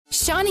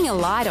shining a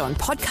light on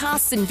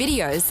podcasts and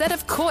videos that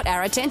have caught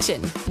our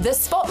attention. The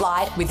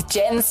Spotlight with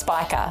Jen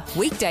Spiker.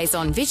 Weekdays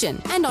on Vision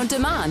and on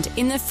demand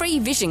in the free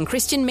Vision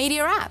Christian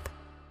Media app.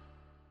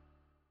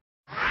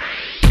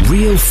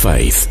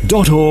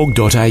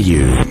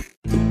 realfaith.org.au.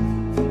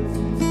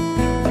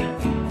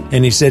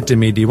 And he said to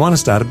me, "Do you want to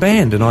start a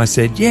band?" And I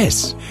said,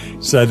 "Yes."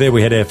 So there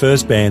we had our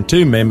first band,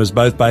 2 members,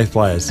 both bass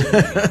players.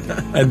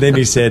 And then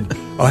he said,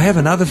 "I have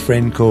another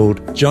friend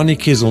called Johnny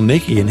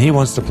Kizelnicki and he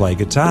wants to play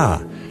guitar.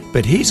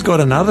 But he's got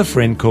another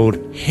friend called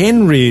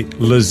Henry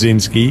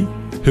Lazinski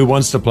who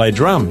wants to play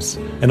drums."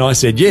 And I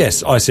said,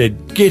 "Yes." I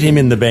said, "Get him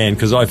in the band,"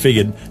 because I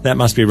figured that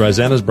must be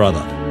Rosanna's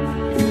brother.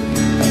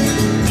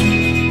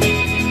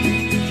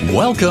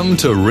 Welcome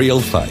to Real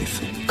Faith.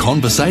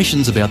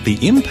 Conversations about the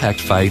impact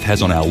faith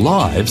has on our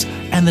lives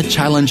and the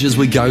challenges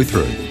we go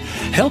through,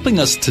 helping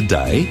us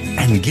today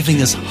and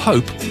giving us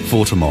hope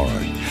for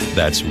tomorrow.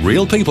 That's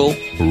real people,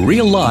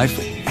 real life,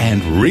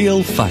 and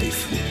real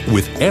faith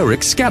with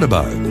Eric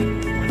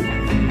Scatterbo.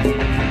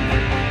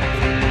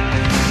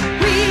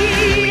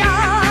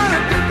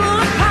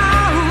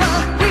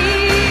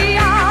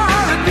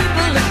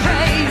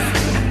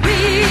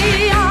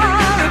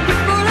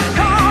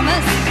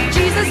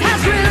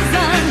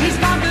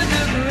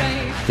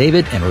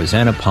 David and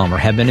Rosanna Palmer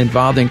have been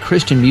involved in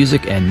Christian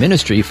music and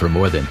ministry for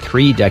more than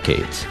 3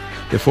 decades.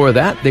 Before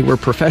that, they were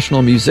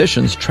professional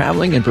musicians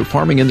traveling and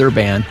performing in their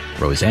band,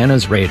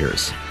 Rosanna's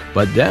Raiders.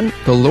 But then,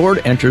 the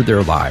Lord entered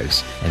their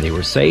lives, and they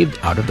were saved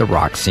out of the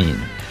rock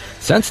scene.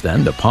 Since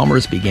then, the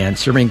Palmers began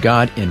serving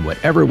God in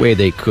whatever way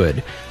they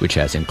could, which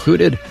has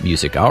included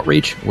music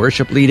outreach,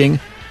 worship leading,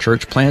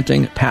 church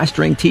planting,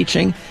 pastoring,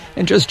 teaching,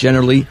 and just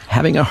generally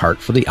having a heart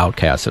for the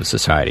outcasts of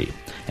society.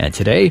 And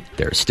today,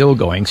 they're still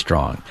going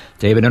strong.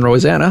 David and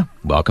Rosanna,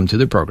 welcome to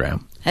the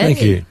program. Hey,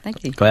 Thank you.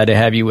 Thank you. Glad to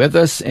have you with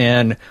us,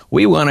 and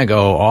we want to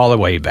go all the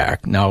way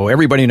back. Now,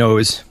 everybody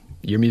knows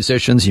you're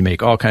musicians, you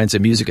make all kinds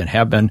of music and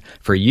have been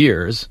for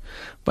years,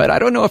 but I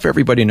don't know if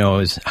everybody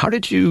knows, how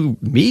did you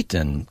meet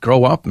and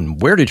grow up,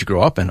 and where did you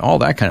grow up, and all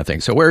that kind of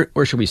thing. So where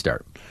should we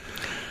start?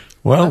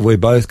 Well, we're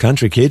both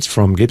country kids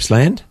from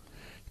Gippsland,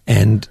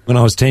 and when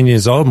I was 10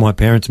 years old, my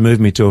parents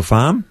moved me to a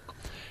farm,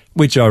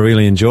 which I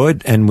really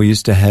enjoyed, and we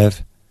used to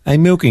have a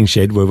milking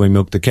shed where we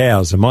milked the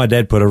cows, and my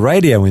dad put a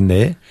radio in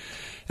there,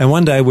 and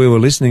one day we were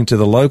listening to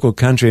the local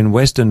country and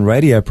western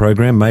radio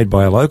program made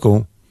by a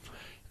local,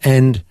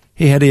 and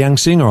he had a young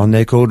singer on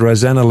there called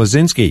Rosanna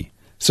Lazinski,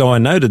 so I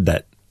noted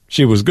that.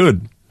 She was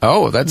good.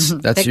 Oh, that's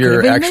That your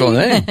could have actual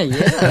been name. me.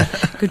 Yeah,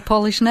 good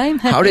polished name.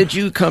 How did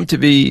you come to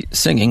be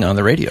singing on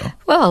the radio?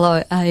 Well,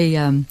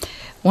 I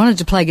wanted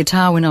to play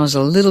guitar when I was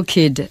a little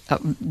kid,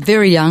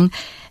 very young,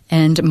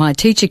 and my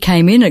teacher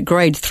came in at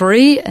grade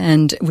 3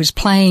 and was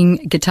playing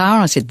guitar,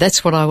 and I said,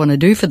 "That's what I want to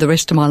do for the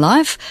rest of my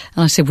life."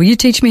 And I said, "Will you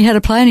teach me how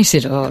to play?" And he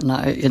said, "Oh,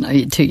 no,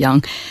 you're too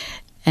young."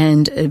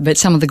 But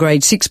some of the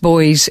grade 6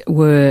 boys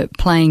were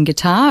playing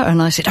guitar,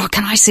 and I said, "Oh,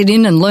 can I sit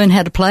in and learn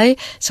how to play?"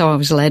 So I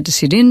was allowed to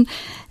sit in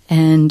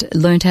and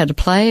learned how to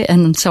play,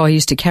 and so I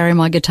used to carry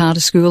my guitar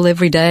to school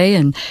every day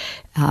and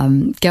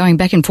going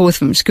back and forth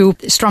from school,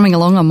 strumming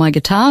along on my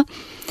guitar.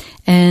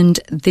 And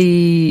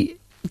the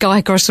guy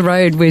across the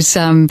road was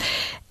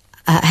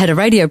had a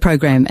radio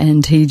program,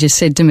 and he just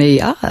said to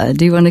me,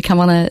 "Do you want to come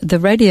on the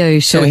radio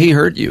show?" So he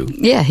heard you.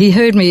 Yeah, he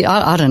heard me.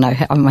 I don't know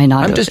how.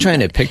 I'm just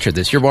trying to picture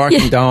this. You're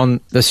walking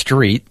down the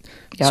street,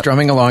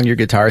 strumming along your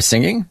guitar,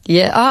 singing?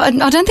 Yeah, I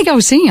don't think I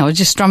was singing. I was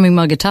just strumming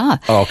my guitar.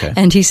 Oh, okay.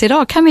 And he said,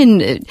 "Oh, come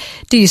in.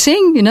 Do you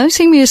sing?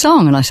 Sing me a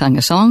song." And I sang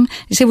a song.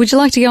 He said, "Would you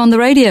like to go on the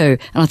radio?"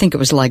 And I think it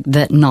was like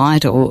that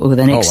night or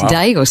the next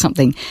day or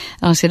something.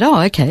 And I said, "Oh,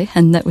 okay."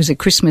 And that was a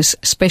Christmas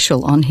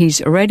special on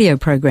his radio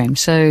program.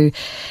 So,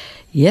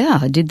 yeah,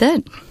 I did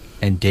that.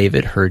 And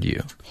David heard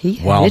you He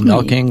while heard me.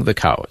 milking the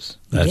cows.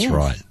 That's Yes.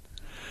 right.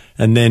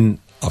 And then,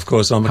 of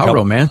course, I'm a How couple...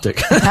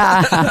 romantic.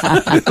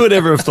 Who would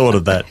ever have thought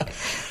of that?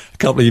 A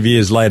couple of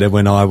years later,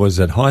 when I was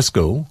at high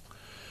school,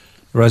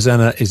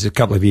 Rosanna is a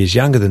couple of years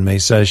younger than me,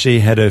 so she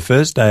had her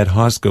first day at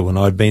high school, and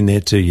I'd been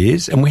there 2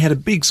 years, and we had a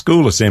big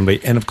school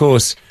assembly, and of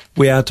course,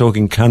 we are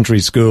talking country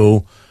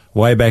school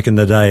way back in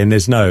the day, and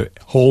there's no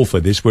hall for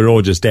this. We're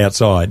all just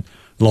outside,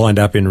 lined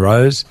up in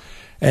rows,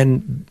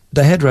 and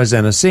they had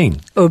Rosanna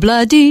sing.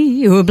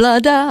 Obla-dee,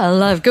 obla-da,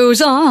 life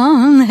goes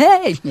on.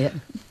 Hey! Yeah.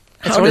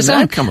 How did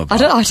that come about?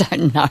 I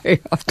don't know.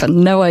 I've got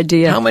no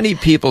idea. How many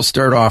people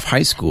start off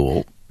high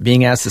school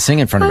being asked to sing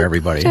in front of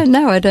everybody? I don't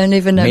know. I don't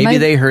even know. Maybe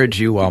they heard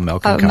you while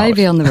milking cows.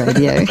 Maybe on the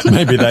radio.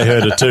 Maybe they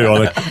heard it too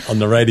on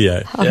the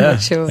radio. I'm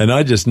not sure. And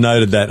I just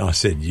noted that, and I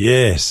said,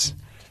 yes.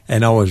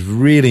 And I was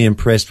really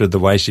impressed with the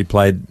way she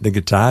played the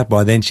guitar.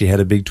 By then, she had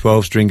a big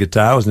 12-string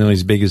guitar. It was nearly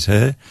as big as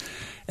her.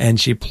 And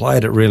she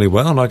played it really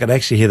well, and I could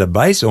actually hear the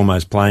bass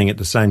almost playing at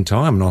the same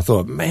time. And I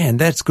thought, man,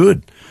 that's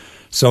good.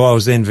 So I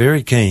was then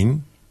very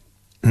keen,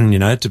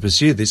 to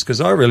pursue this,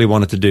 because I really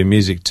wanted to do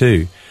music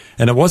too.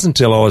 And it wasn't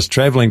until I was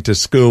travelling to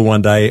school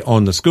one day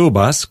on the school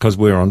bus, because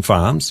we were on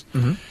farms.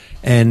 Mm-hmm.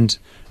 And,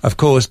 of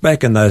course,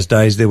 back in those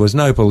days, there was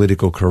no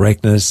political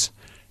correctness.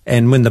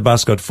 And when the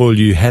bus got full,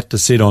 you had to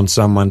sit on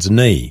someone's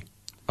knee.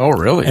 Oh,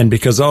 really? And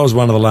because I was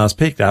one of the last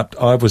picked up,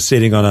 I was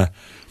sitting on a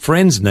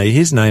friend's knee.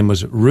 His name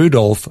was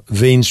Rudolf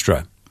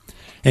Veenstra.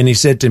 And he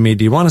said to me,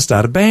 do you want to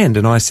start a band?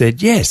 And I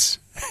said, yes.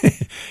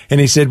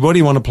 And he said, what do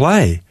you want to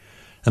play?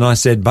 And I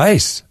said,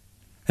 bass.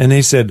 And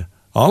he said,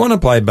 I want to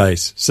play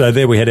bass. So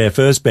there we had our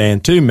first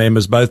band, 2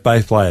 members, both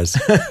bass players.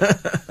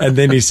 And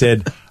then he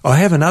said, I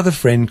have another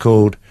friend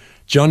called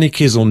Johnny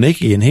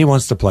Kizelnicki, and he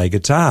wants to play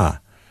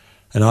guitar.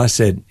 And I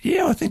said,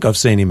 yeah, I think I've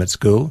seen him at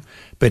school.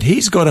 But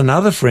he's got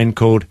another friend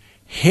called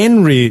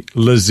Henry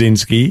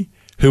Lazinski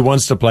who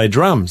wants to play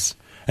drums.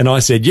 And I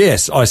said,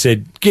 yes. I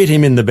said, get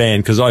him in the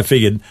band, because I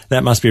figured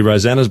that must be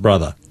Rosanna's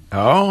brother.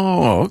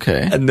 Oh,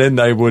 okay. And then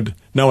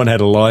no one had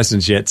a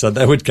license yet, so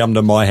they would come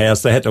to my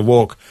house. They had to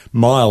walk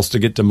miles to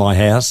get to my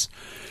house.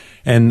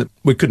 And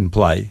we couldn't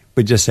play.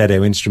 We just had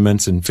our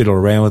instruments and fiddle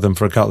around with them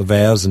for a couple of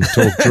hours and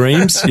talk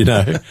dreams, you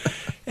know.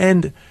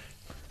 And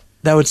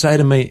they would say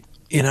to me,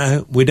 you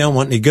know, we don't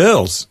want any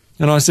girls.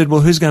 And I said,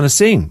 well, who's going to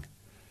sing?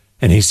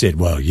 And he said,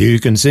 well, you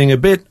can sing a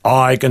bit,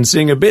 I can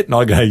sing a bit. And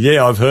I go,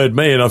 yeah, I've heard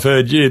me and I've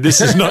heard you. This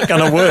is not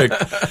going to work.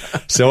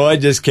 So I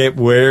just kept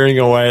wearing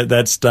away at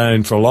that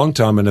stone for a long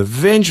time. And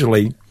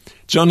eventually,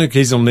 Johnny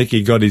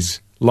Kizelnicki got his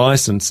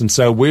license. And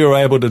so we were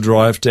able to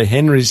drive to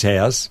Henry's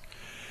house.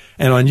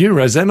 And I knew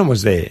Rosanna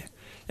was there.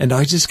 And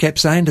I just kept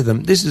saying to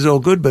them, this is all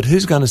good, but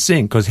who's going to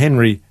sing? Because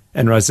Henry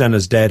and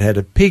Rosanna's dad had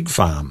a pig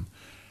farm.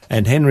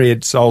 And Henry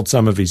had sold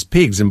some of his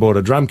pigs and bought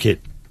a drum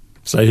kit.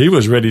 So he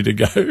was ready to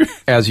go.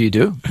 As you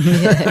do.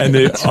 And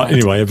then,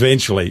 anyway,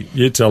 eventually,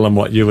 you tell them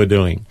what you were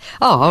doing.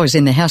 Oh, I was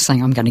in the house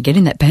saying, I'm going to get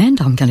in that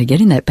band. I'm going to get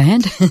in that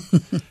band.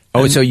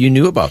 Oh, so you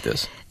knew about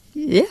this?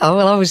 Yeah,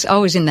 well, I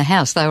was in the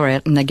house. They were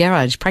out in the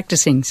garage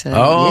practicing. So,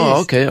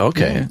 oh, yes.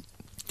 okay. Yeah.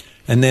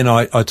 And then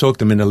I talked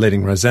them into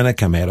letting Rosanna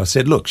come out. I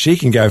said, look, she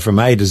can go from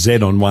A to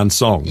Z on one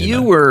song. You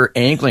know? Were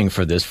angling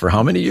for this for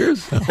how many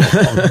years?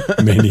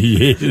 Many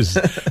years.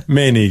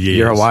 Many years.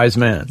 You're a wise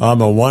man. I'm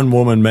a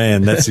one-woman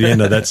man. That's the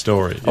end of that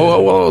story.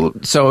 Oh, well,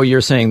 so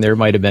you're saying there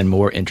might have been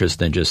more interest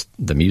than just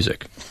the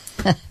music.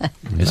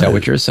 Is that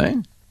what you're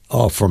saying?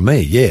 Oh, from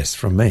me, yes,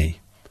 from me.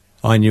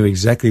 I knew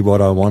exactly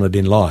what I wanted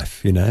in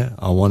life, you know.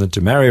 I wanted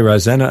to marry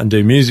Rosanna and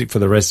do music for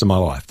the rest of my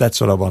life. That's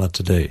what I wanted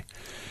to do.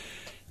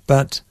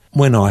 But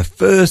when I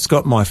first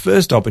got my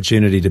first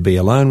opportunity to be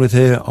alone with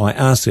her, I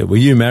asked her, will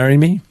you marry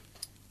me?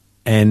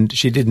 And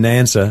she didn't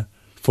answer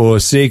for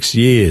 6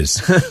 years.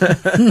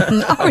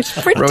 I was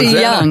pretty Rosanna,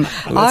 young.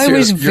 I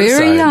was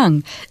very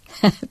young.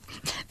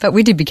 But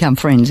we did become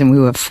friends, and we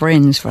were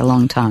friends for a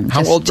long time.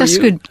 How old were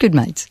you? Just good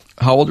mates.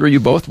 How old were you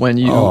both when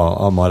you...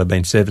 Oh, I might have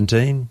been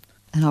 17.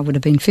 And I would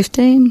have been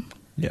 15.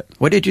 Yeah.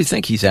 What did you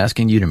think? He's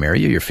asking you to marry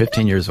you? You're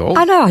 15 years old?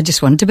 I know, I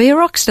just wanted to be a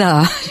rock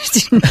star.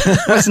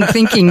 Wasn't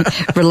thinking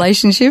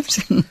relationships.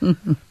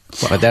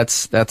 Well,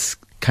 that's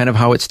kind of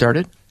how it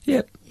started?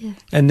 Yep. Yeah.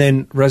 And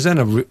then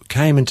Rosanna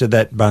came into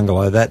that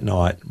bungalow that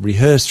night,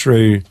 rehearsed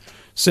through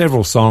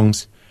several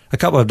songs. A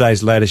couple of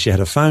days later, she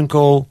had a phone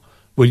call.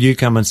 Will you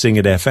come and sing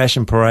at our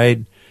fashion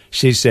parade?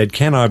 She said,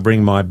 can I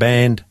bring my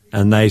band?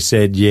 And they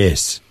said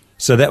yes.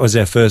 So that was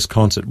our first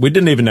concert. We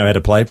didn't even know how to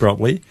play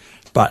properly,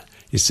 but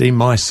you see,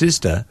 my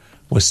sister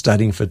was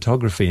studying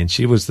photography, and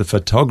she was the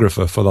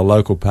photographer for the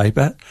local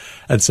paper.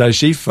 And so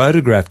she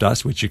photographed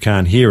us, which you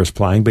can't hear us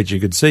playing, but you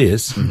could see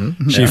us.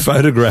 Mm-hmm. She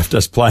photographed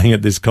us playing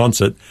at this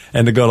concert,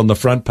 and it got on the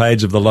front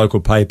page of the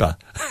local paper.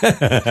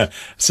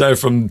 So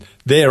from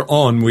there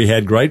on, we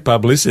had great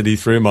publicity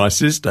through my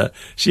sister.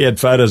 She had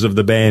photos of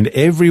the band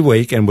every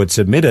week and would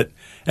submit it.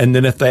 And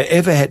then if they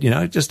ever had, you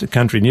know, just a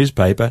country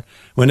newspaper,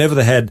 whenever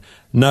they had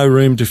no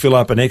room to fill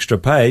up an extra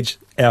page,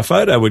 our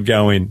photo would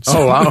go in.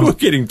 So we were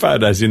getting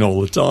photos in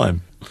all the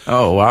time.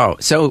 Oh, wow.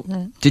 So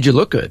did you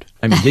look good?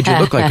 I mean, did you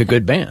look like a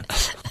good band?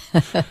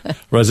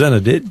 Rosanna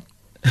did.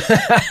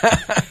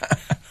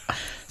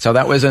 So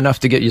that was enough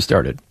to get you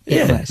started?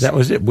 Yeah, that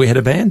was it. We had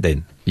a band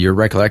then. Your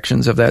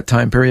recollections of that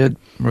time period,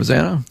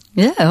 Rosanna?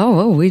 Yeah,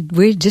 well,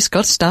 we just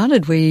got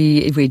started.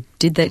 We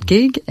did that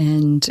gig,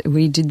 and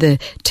we did the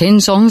 10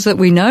 songs that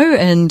we know,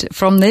 and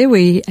from there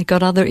we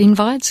got other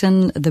invites,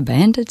 and the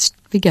band had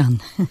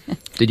begun.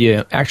 Did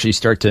you actually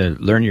start to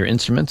learn your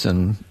instruments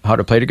and how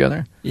to play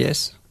together?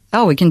 Yes.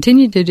 Oh, we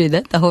continued to do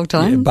that the whole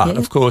time. Yeah, but,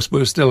 of course, we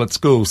were still at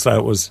school, so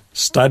it was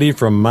study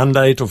from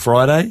Monday till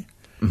Friday,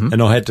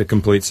 and I had to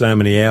complete so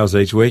many hours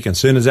each week. And as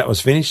soon as that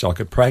was finished, I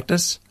could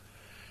practice.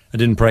 I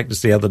didn't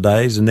practice the other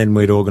days, and then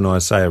we'd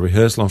organise, say, a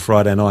rehearsal on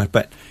Friday night.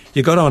 But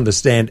you've got to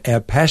understand, our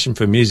passion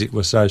for music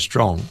was so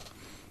strong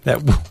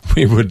that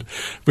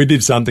we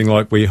did something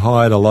like we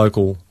hired a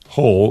local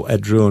hall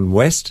at Druin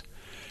West,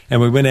 and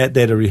we went out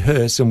there to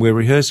rehearse, and we were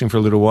rehearsing for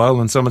a little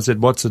while, and someone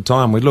said, what's the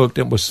time? We looked,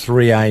 it was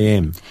 3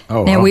 a.m.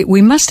 Oh, now, wow.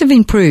 we must have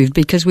improved,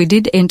 because we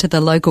did enter the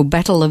local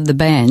Battle of the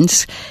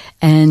Bands,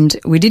 and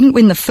we didn't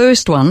win the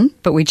first one,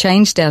 but we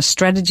changed our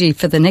strategy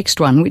for the next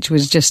one, which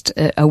was just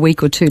a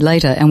week or two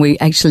later, and we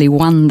actually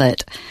won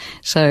that.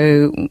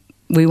 So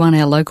we won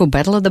our local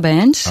Battle of the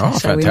Bands. Oh,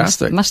 so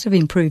fantastic. We must have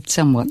improved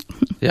somewhat.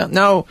 Yeah.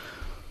 Now,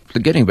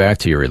 getting back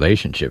to your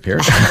relationship here,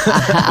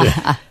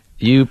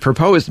 you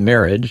proposed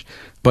marriage,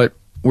 but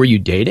Were you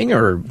dating,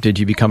 or did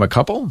you become a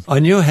couple? I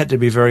knew I had to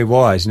be very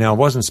wise. Now, I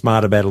wasn't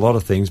smart about a lot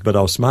of things, but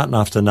I was smart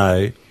enough to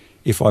know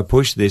if I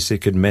pushed this,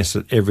 it could mess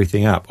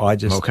everything up. I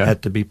just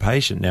had to be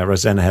patient. Now,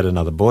 Rosanna had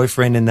another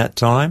boyfriend in that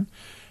time,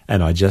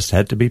 and I just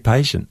had to be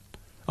patient.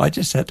 I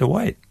just had to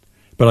wait.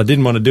 But I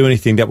didn't want to do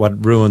anything that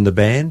would ruin the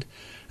band,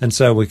 and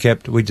so we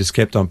just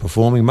kept on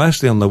performing,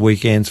 mostly on the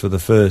weekends for the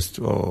first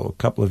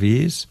couple of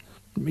years.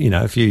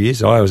 A few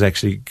years. I was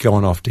actually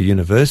going off to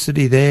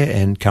university there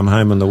and come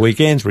home on the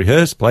weekends,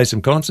 rehearse, play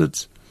some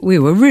concerts. We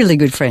were really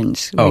good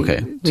friends.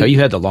 So you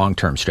had the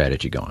long-term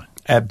strategy going.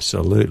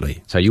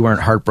 Absolutely. So you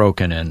weren't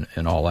heartbroken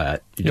and all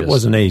that. It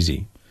wasn't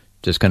easy.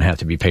 Just going to have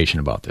to be patient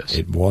about this.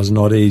 It was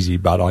not easy,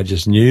 but I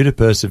just knew to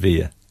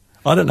persevere.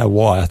 I don't know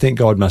why. I think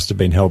God must have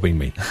been helping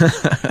me.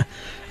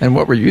 And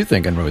what were you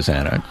thinking,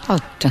 Rosanna? I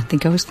don't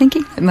think I was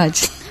thinking that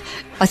much.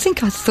 I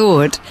think I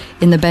thought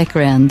in the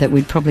background that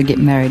we'd probably get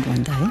married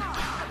one day.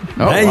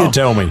 Now you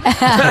tell me.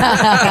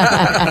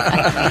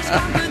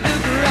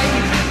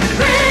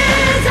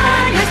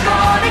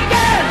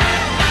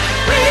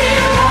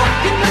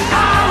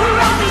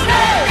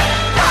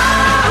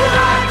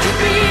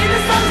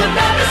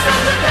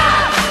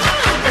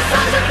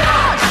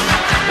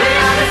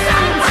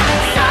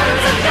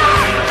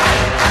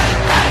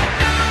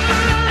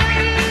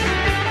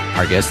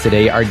 Our guests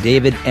today are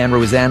David and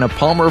Rosanna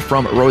Palmer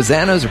from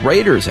Rosanna's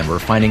Raiders, and we're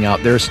finding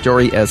out their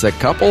story as a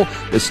couple,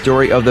 the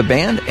story of the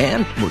band,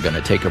 and we're going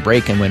to take a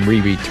break, and when we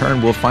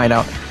return, we'll find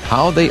out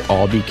how they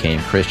all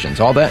became Christians.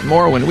 All that and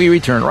more when we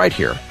return right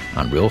here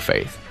on Real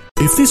Faith.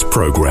 If this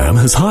program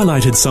has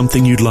highlighted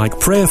something you'd like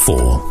prayer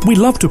for, we'd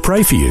love to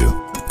pray for you.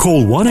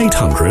 Call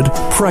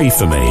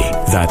 1-800-PRAY-FOR-ME.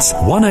 That's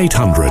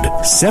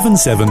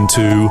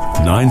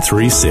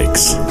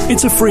 1-800-772-936.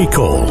 It's a free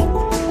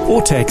call. Or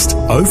text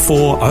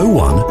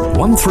 0401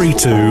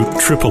 132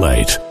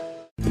 888.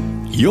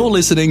 You're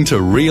listening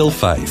to Real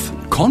Faith,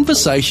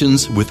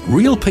 conversations with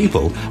real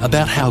people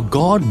about how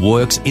God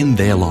works in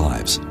their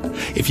lives.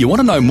 If you want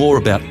to know more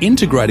about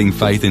integrating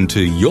faith into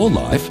your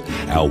life,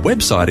 our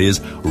website is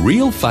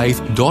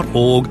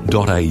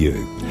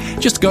realfaith.org.au.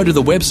 Just go to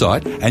the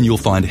website and you'll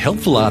find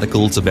helpful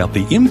articles about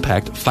the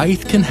impact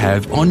faith can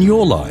have on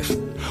your life.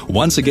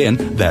 Once again,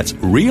 that's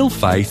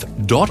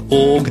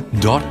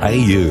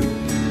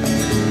realfaith.org.au.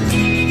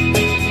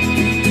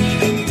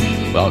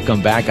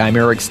 Welcome back. I'm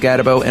Eric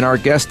Scadabo, and our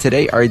guests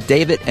today are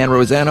David and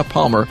Rosanna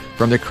Palmer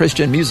from the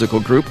Christian musical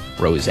group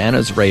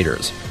Rosanna's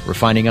Raiders. We're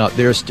finding out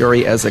their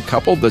story as a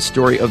couple, the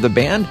story of the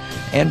band,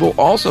 and we'll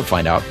also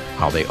find out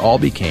how they all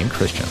became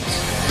Christians.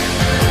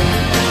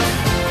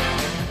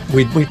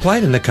 We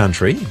played in the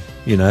country,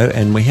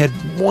 and we had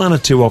one or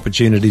two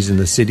opportunities in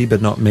the city,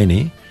 but not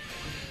many.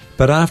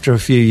 But after a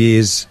few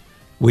years,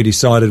 we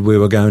decided we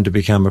were going to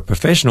become a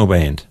professional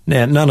band.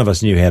 Now, none of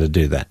us knew how to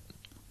do that.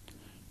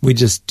 We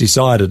just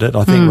decided it.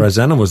 I think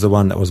Rosanna was the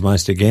one that was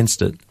most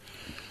against it.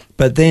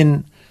 But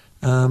then,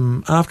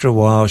 after a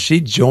while,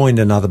 she joined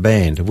another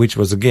band, which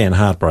was, again,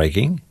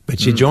 heartbreaking. But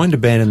she joined a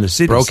band in the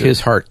city. Broke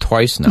his heart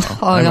twice now.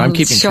 I'm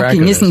keeping track of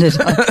this. Isn't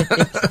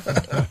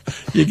it?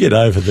 You get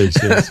over these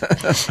things.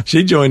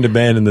 She joined a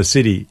band in the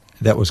city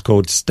that was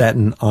called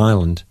Staten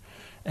Island,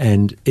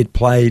 and it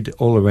played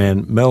all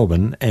around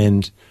Melbourne,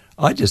 and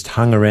I just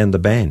hung around the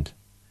band.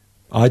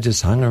 I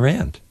just hung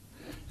around.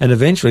 And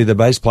eventually the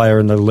bass player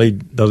and the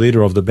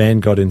leader of the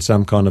band got in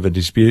some kind of a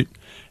dispute,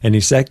 and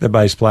he sacked the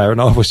bass player, and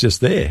I was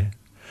just there.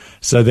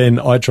 So then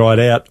I tried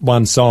out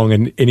one song,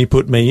 and he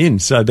put me in.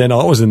 So then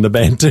I was in the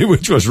band too,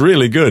 which was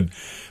really good.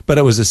 But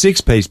it was a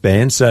 6-piece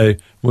band, so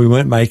we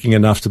weren't making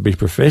enough to be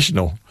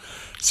professional.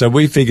 So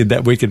we figured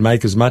that we could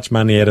make as much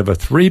money out of a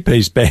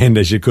 3-piece band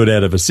as you could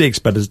out of a 6,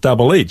 but it's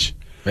double each.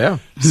 Yeah.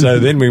 So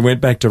then we went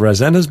back to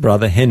Rosanna's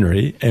brother,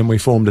 Henry, and we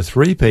formed a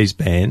 3-piece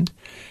band.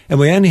 And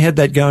we only had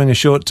that going a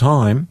short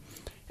time.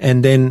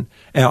 And then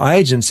our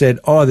agent said,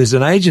 there's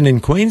an agent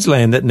in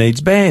Queensland that needs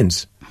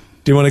bands.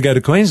 Do you want to go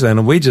to Queensland?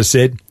 And we just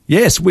said,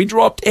 yes. We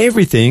dropped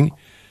everything,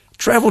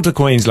 travelled to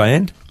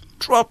Queensland,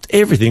 dropped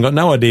everything, got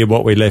no idea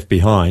what we left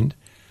behind.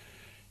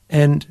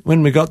 And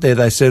when we got there,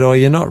 they said,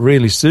 you're not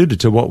really suited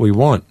to what we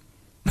want.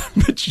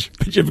 but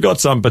you've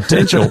got some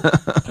potential.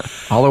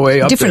 All the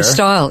way up different there.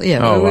 Style,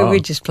 yeah. Oh, wow.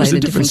 We just played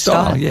a different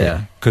style.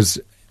 Yeah. Because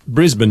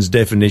Brisbane's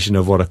definition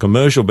of what a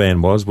commercial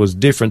band was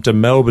different to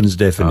Melbourne's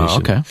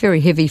definition. Oh, okay.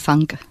 Very heavy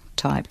funk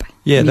type.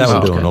 Yeah, music. they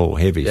were doing all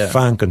heavy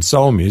funk and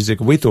soul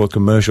music. We thought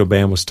commercial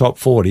band was top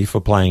 40 for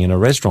playing in a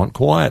restaurant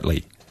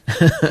quietly.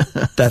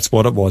 That's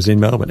what it was in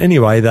Melbourne.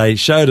 Anyway, they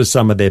showed us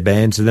some of their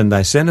bands, and then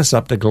they sent us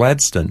up to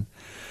Gladstone.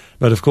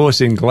 But, of course,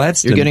 in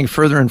Gladstone... You're getting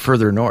further and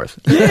further north.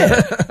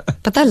 Yeah.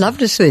 But they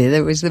loved us there.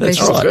 That was the best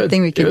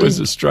thing we could do. It was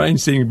a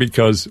strange thing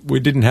because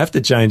we didn't have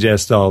to change our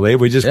style there.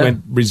 We just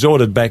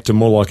resorted back to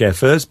more like our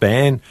first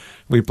band.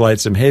 We played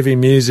some heavy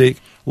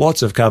music,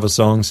 lots of cover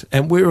songs,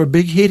 and we were a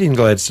big hit in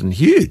Gladstone,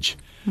 huge.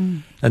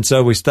 And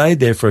so we stayed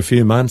there for a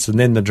few months, and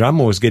then the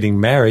drummer was getting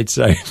married,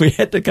 so we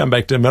had to come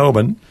back to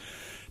Melbourne.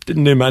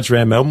 Didn't do much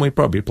around Melbourne. We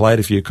probably played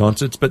a few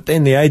concerts, but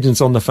then the agent's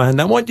on the phone,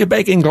 they want you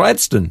back in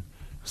Gladstone.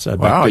 So Wow,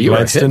 back to you were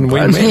Gladstone we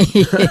hitting went.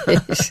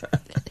 Yes.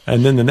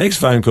 And then the next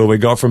phone call we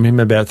got from him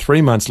about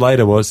 3 months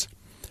later was,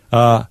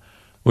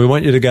 we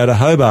want you to go to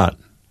Hobart.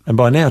 And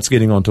by now it's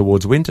getting on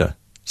towards winter.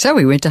 So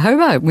we went to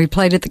Hobart. We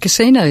played at the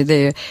casino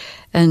there.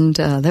 And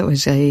that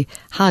was a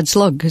hard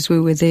slog because we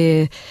were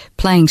there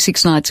playing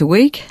 6 nights a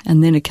week.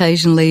 And then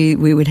occasionally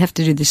we would have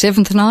to do the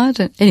 7th night.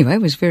 Anyway,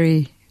 it was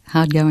very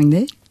hard going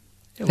there.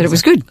 But it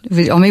was good.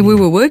 We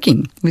were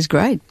working. It was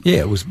great.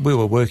 Yeah, we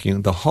were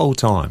working the whole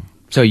time.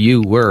 So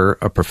you were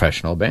a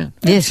professional band.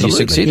 Yes. You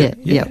succeeded.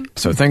 Yeah.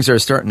 So things are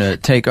starting to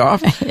take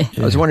off. I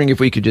was wondering if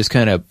we could just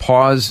kind of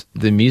pause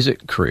the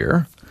music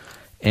career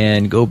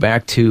and go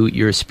back to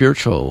your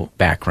spiritual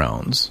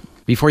backgrounds.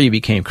 Before you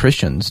became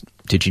Christians,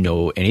 did you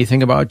know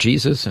anything about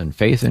Jesus and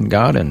faith in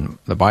God and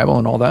the Bible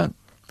and all that?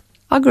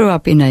 I grew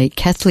up in a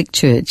Catholic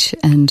church,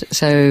 and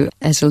so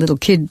as a little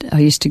kid I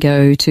used to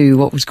go to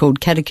what was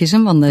called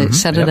catechism on the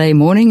Saturday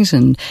mornings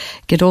and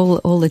get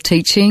all the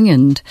teaching,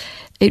 and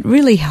it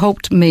really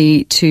helped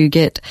me to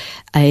get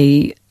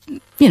an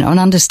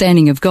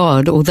understanding of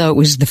God, although it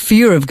was the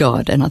fear of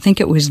God. And I think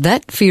it was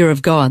that fear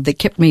of God that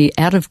kept me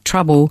out of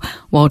trouble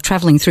while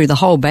travelling through the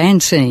whole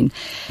band scene.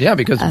 Yeah,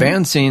 because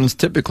band scenes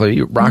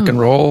typically rock and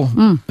roll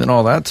and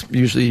all that,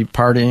 usually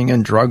partying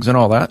and drugs and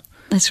all that.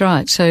 That's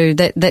right. So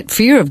that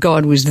fear of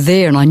God was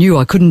there, and I knew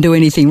I couldn't do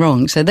anything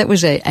wrong. So that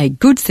was a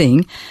good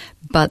thing,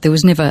 but there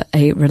was never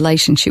a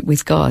relationship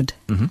with God.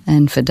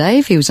 And for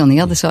Dave, he was on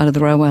the other side of the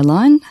railway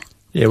line.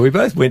 Yeah, we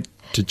both went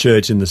to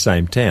church in the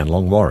same town,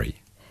 Longwarry.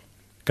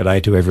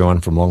 G'day to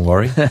everyone from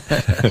Longwarry.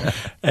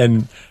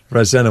 And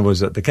Rosanna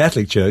was at the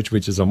Catholic church,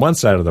 which is on one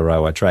side of the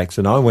railway tracks,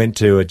 and I went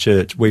to a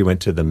church, we went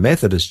to the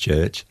Methodist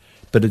church,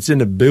 but it's in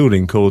a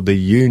building called the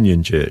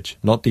Union Church,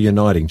 not the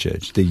Uniting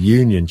Church, the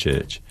Union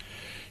Church.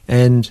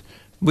 And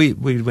we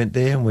went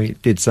there and we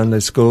did Sunday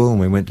school and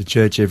we went to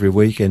church every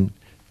week, and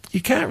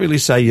you can't really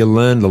say you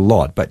learned a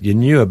lot, but you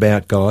knew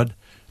about God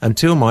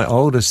until my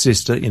older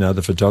sister,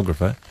 the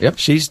photographer,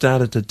 she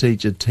started to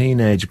teach a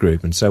teenage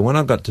group. And so when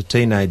I got to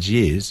teenage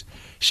years,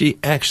 she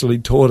actually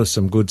taught us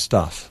some good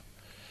stuff.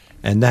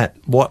 And that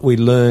what we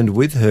learned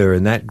with her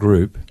in that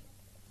group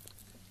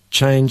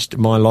changed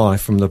my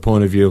life from the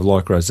point of view of,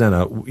 like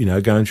Rosanna,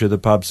 going through the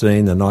pub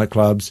scene, the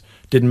nightclubs.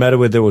 Didn't matter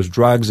whether there was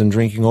drugs and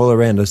drinking all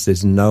around us.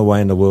 There's no way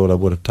in the world I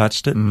would have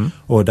touched it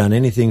or done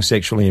anything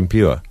sexually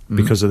impure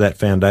because of that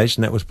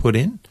foundation that was put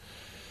in.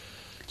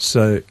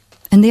 So,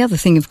 and the other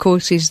thing, of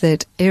course, is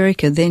that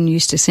Erica then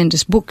used to send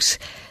us books.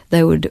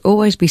 They would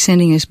always be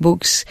sending us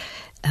books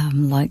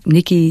like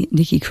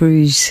Nicky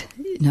Cruz,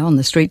 on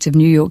the streets of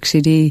New York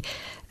City,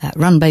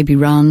 Run Baby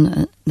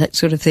Run, that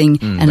sort of thing.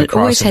 And it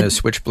always had the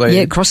Switchblade.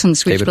 Yeah, Cross and the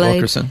Switchblade. David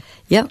Wilkerson.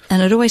 Yep,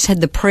 and it always had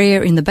the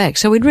prayer in the back.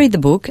 So we'd read the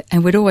book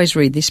and we'd always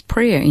read this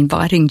prayer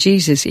inviting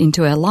Jesus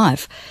into our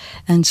life.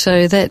 And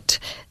so that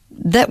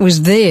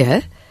was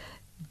there,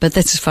 but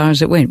that's as far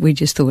as it went. We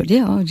just thought,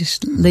 I'll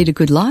just lead a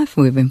good life.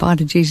 We've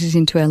invited Jesus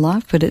into our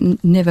life, but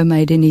it never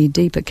made any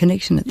deeper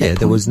connection at that point. Yeah,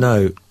 there was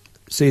no...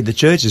 See, the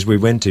churches we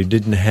went to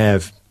didn't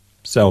have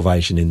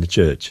salvation in the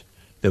church.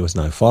 There was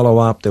no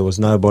follow-up. There was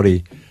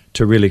nobody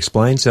to really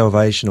explain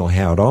salvation or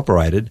how it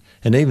operated.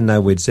 And even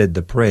though we'd said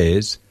the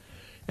prayers,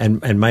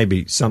 and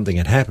maybe something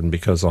had happened,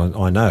 because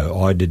I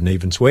know I didn't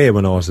even swear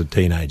when I was a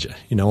teenager.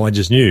 I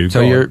just knew. So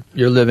God.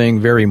 you're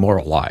living very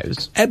moral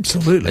lives.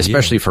 Absolutely.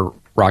 Especially for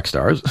rock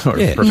stars or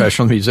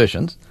professional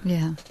musicians.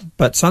 Yeah.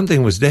 But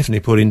something was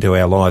definitely put into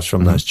our lives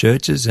from those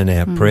churches and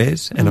our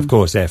prayers. And, of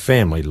course, our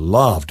family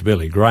loved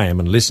Billy Graham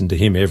and listened to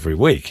him every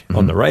week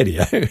on the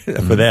radio,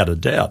 without a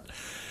doubt.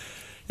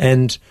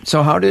 And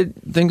so how did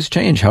things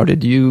change? How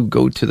did you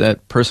go to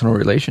that personal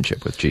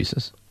relationship with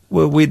Jesus?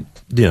 Well,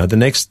 the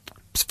next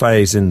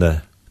phase in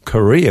the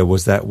career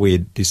was that we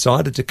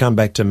decided to come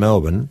back to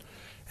Melbourne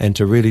and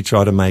to really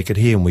try to make it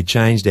here. And we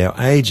changed our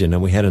agent,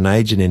 and we had an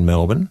agent in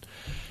Melbourne,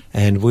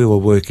 and we were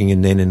working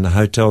in the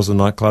hotels and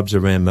nightclubs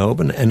around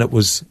Melbourne, and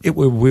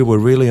we were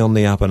really on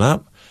the up and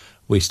up.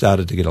 We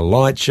started to get a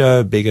light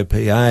show, bigger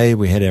PA.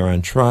 We had our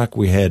own truck.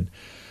 We had...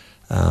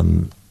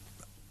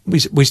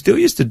 We still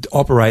used to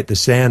operate the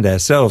sound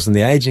ourselves, and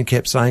the agent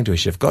kept saying to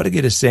us, you've got to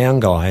get a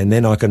sound guy and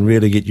then I can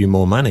really get you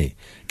more money.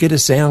 Get a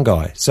sound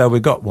guy. So we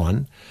got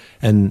one,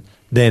 and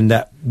then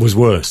that was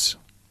worse.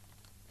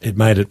 It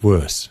made it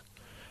worse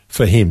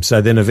for him.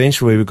 So then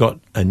eventually we got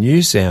a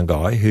new sound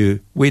guy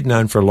who we'd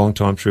known for a long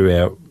time through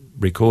our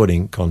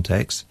recording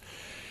contacts,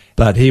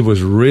 but he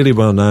was really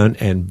well known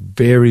and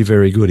very,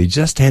 very good. He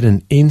just had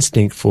an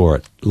instinct for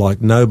it like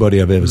nobody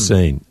I've ever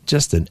seen.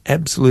 Just an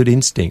absolute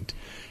instinct.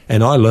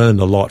 And I learned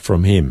a lot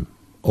from him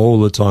all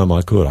the time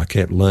I could. I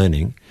kept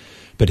learning.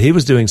 But he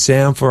was doing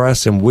sound for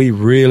us, and we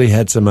really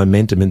had some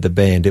momentum in the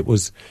band. It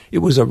was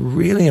a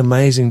really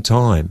amazing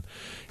time.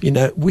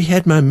 We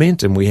had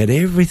momentum. We had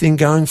everything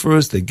going for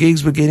us. The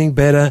gigs were getting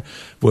better.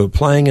 We were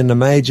playing in the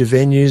major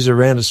venues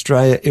around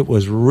Australia. It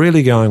was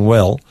really going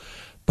well.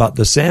 But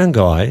the sound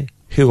guy,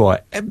 who I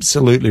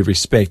absolutely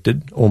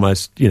respected,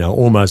 almost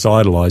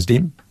idolised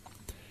him,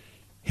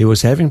 he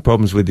was having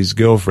problems with his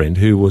girlfriend,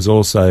 who was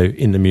also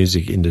in the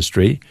music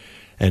industry,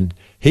 and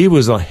He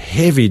was a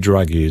heavy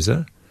drug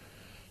user,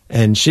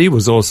 and she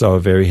was also a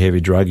very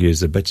heavy drug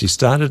user, but she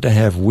started to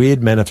have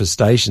weird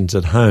manifestations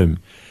at home,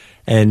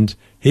 and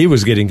he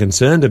was getting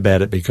concerned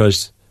about it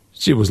because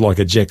she was like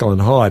a Jekyll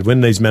and Hyde.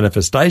 When these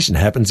manifestations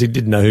happened, he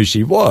didn't know who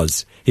she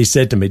was. He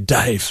said to me,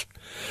 Dave,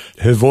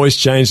 her voice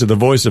changed to the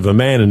voice of a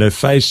man and her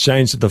face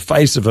changed to the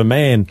face of a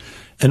man.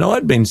 And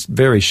I'd been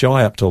very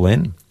shy up till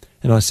then.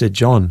 And I said,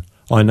 John,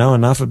 I know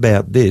enough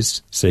about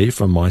this,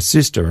 from my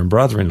sister and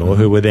brother-in-law,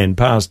 who were then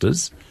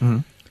pastors.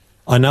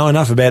 I know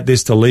enough about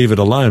this to leave it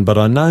alone, but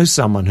I know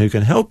someone who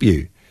can help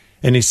you.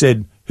 And he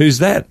said, who's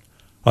that?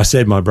 I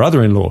said, my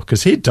brother-in-law,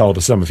 because he'd told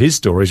us some of his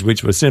stories,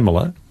 which were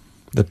similar,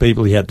 the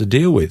people he had to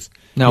deal with.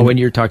 Now, when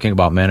you're talking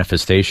about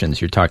manifestations,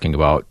 you're talking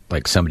about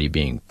like somebody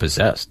being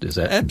possessed. Is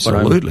that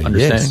absolutely, what I'm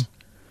understanding? Yes.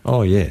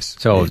 Oh, yes.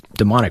 So yes.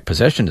 Demonic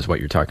possession is what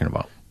you're talking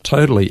about.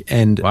 Totally.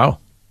 And wow.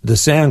 The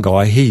sound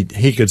guy,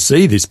 he could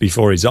see this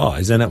before his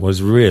eyes, and it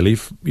was really,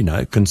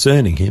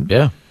 concerning him.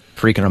 Yeah,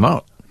 freaking him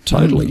out.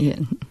 Totally. Yeah.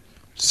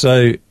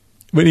 So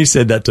when he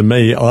said that to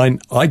me,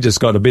 I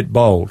just got a bit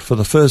bold. For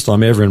the first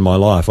time ever in my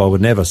life, I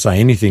would never say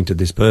anything to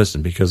this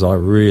person because I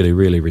really,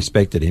 really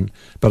respected him.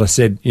 But I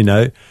said,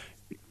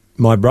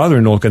 my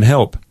brother-in-law can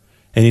help.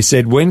 And he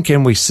said, when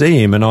can we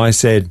see him? And I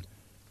said,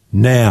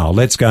 now,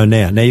 let's go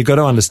now. Now, you've got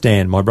to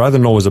understand, my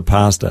brother-in-law was a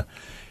pastor.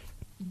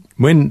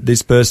 When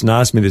this person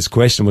asked me this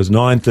question, it was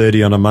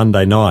 9:30 on a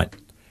Monday night.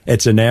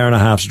 It's an hour and a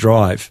half's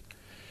drive.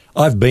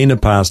 I've been a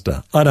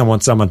pastor. I don't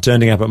want someone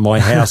turning up at my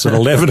house at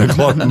 11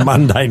 o'clock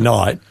Monday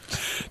night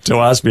to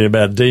ask me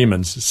about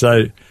demons.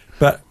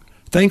 But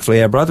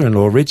thankfully, our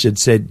brother-in-law, Richard,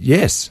 said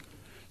yes.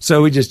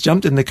 So we just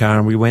jumped in the car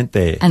and we went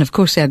there. And, of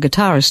course, our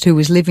guitarist, who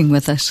was living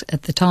with us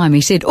at the time,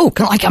 he said,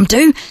 can I come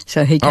too?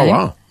 So he came. Oh,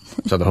 wow.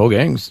 So the whole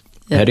gang's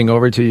heading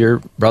over to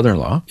your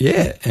brother-in-law.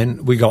 Yeah,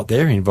 and we got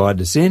there, he invited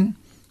us in.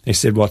 He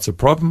said, what's the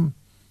problem?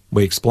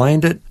 We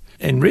explained it.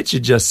 And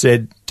Richard just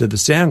said to the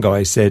sound guy,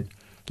 he said,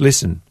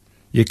 listen,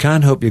 you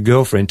can't help your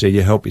girlfriend till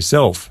you help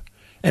yourself.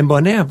 And by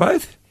now,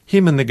 both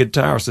him and the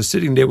guitarist are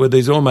sitting there with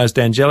these almost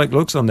angelic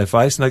looks on their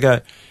face, and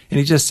and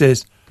he just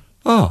says,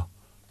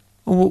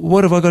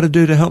 what have I got to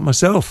do to help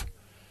myself?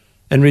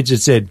 And Richard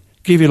said,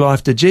 give your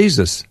life to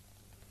Jesus.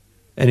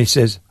 And he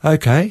says,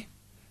 okay.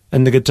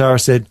 And the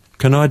guitarist said,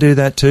 can I do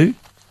that too?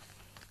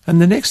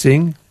 And the next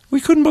thing, we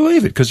couldn't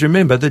believe it, because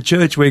remember, the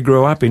church we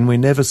grew up in, we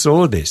never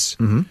saw this.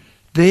 Mm-hmm.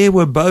 There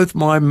were both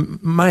my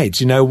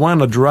mates,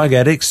 one a drug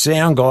addict,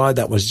 sound guy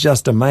that was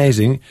just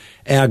amazing,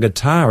 our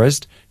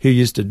guitarist who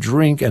used to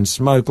drink and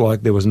smoke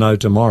like there was no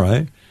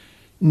tomorrow,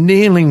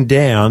 kneeling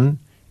down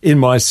in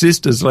my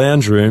sister's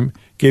lounge room,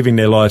 giving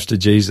their lives to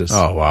Jesus.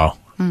 Oh, wow.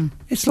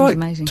 It's like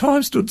amazing.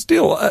 Time stood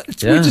still.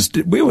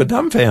 We were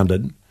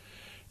dumbfounded.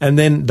 And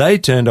then they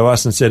turned to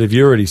us and said, have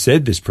you already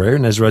said this prayer?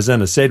 And as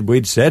Rosanna said,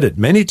 we'd said it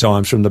many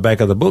times from the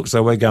back of the book.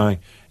 So we're going,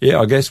 yeah,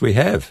 I guess we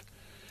have.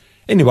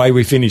 Anyway,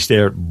 we finished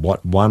there at,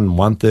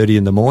 1:30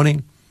 in the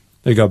morning.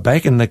 We got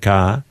back in the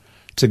car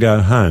to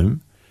go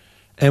home,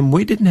 and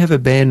we didn't have a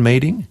band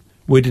meeting.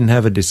 We didn't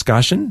have a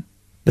discussion.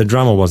 The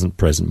drummer wasn't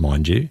present,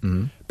 mind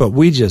you, but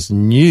we just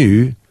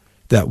knew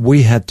that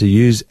we had to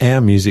use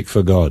our music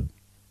for God.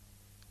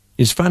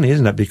 It's funny,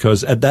 isn't it?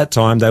 Because at that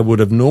time, they would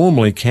have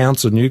normally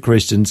counseled new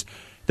Christians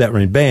that were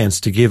in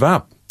bands to give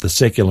up the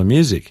secular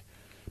music.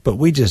 But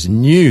we just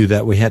knew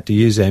that we had to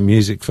use our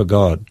music for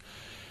God.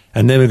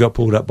 And then we got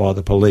pulled up by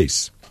the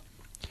police.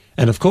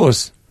 And, of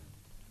course,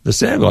 the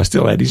sound guy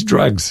still had his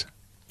drugs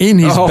in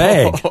his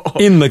bag,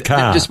 in the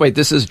car. Just wait,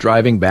 this is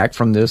driving back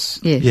from this?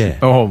 Yes. Yeah.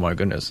 Oh, my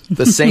goodness.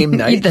 The same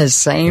night? The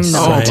same The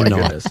night. same Oh, my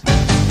night. goodness.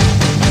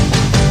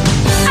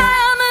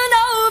 I'm an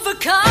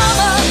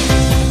overcomer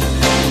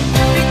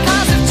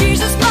because of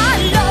Jesus, my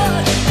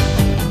Lord.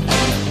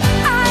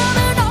 I'm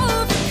an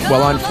overcomer.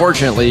 Well,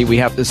 unfortunately, we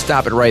have to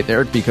stop it right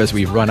there because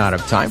we've run out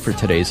of time for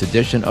today's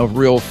edition of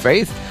Real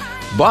Faith.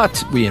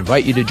 But we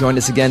invite you to join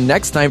us again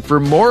next time for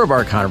more of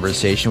our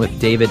conversation with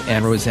David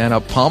and Rosanna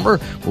Palmer.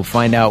 We'll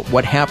find out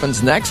what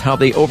happens next, how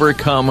they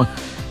overcome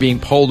being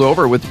pulled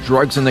over with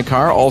drugs in the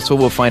car. Also,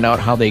 we'll find out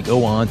how they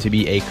go on to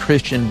be a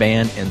Christian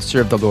band and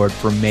serve the Lord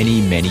for many,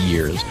 many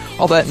years.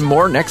 All that and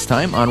more next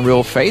time on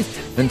Real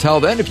Faith. Until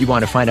then, if you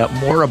want to find out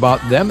more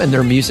about them and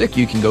their music,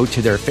 you can go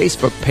to their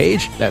Facebook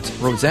page. That's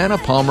Rosanna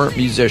Palmer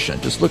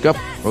Musician. Just look up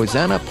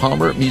Rosanna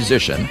Palmer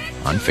Musician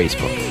on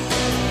Facebook.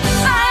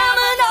 I'm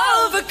an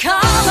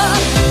overcomer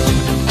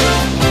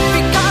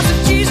because of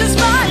Jesus,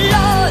 my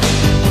Lord.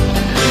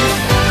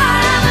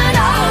 I'm an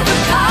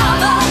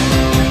overcomer.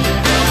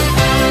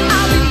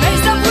 I'll be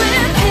raised up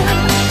with Him.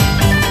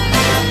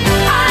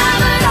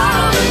 I'm an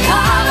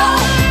overcomer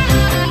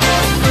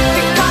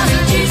because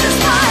of Jesus,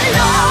 my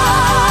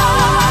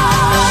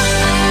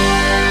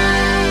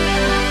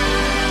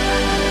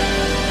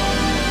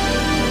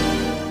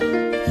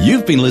Lord.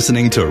 You've been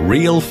listening to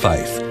Real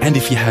Faith, and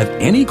if you have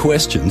any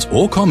questions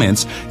or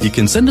comments, you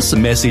can send us a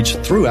message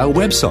through our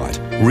website,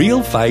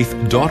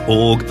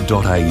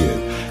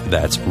 realfaith.org.au.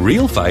 That's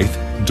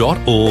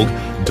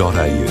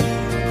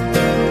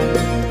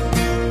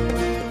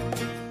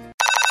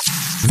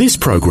realfaith.org.au. This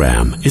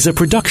program is a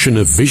production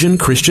of Vision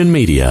Christian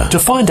Media. To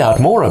find out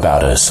more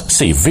about us,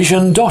 see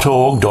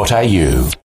vision.org.au.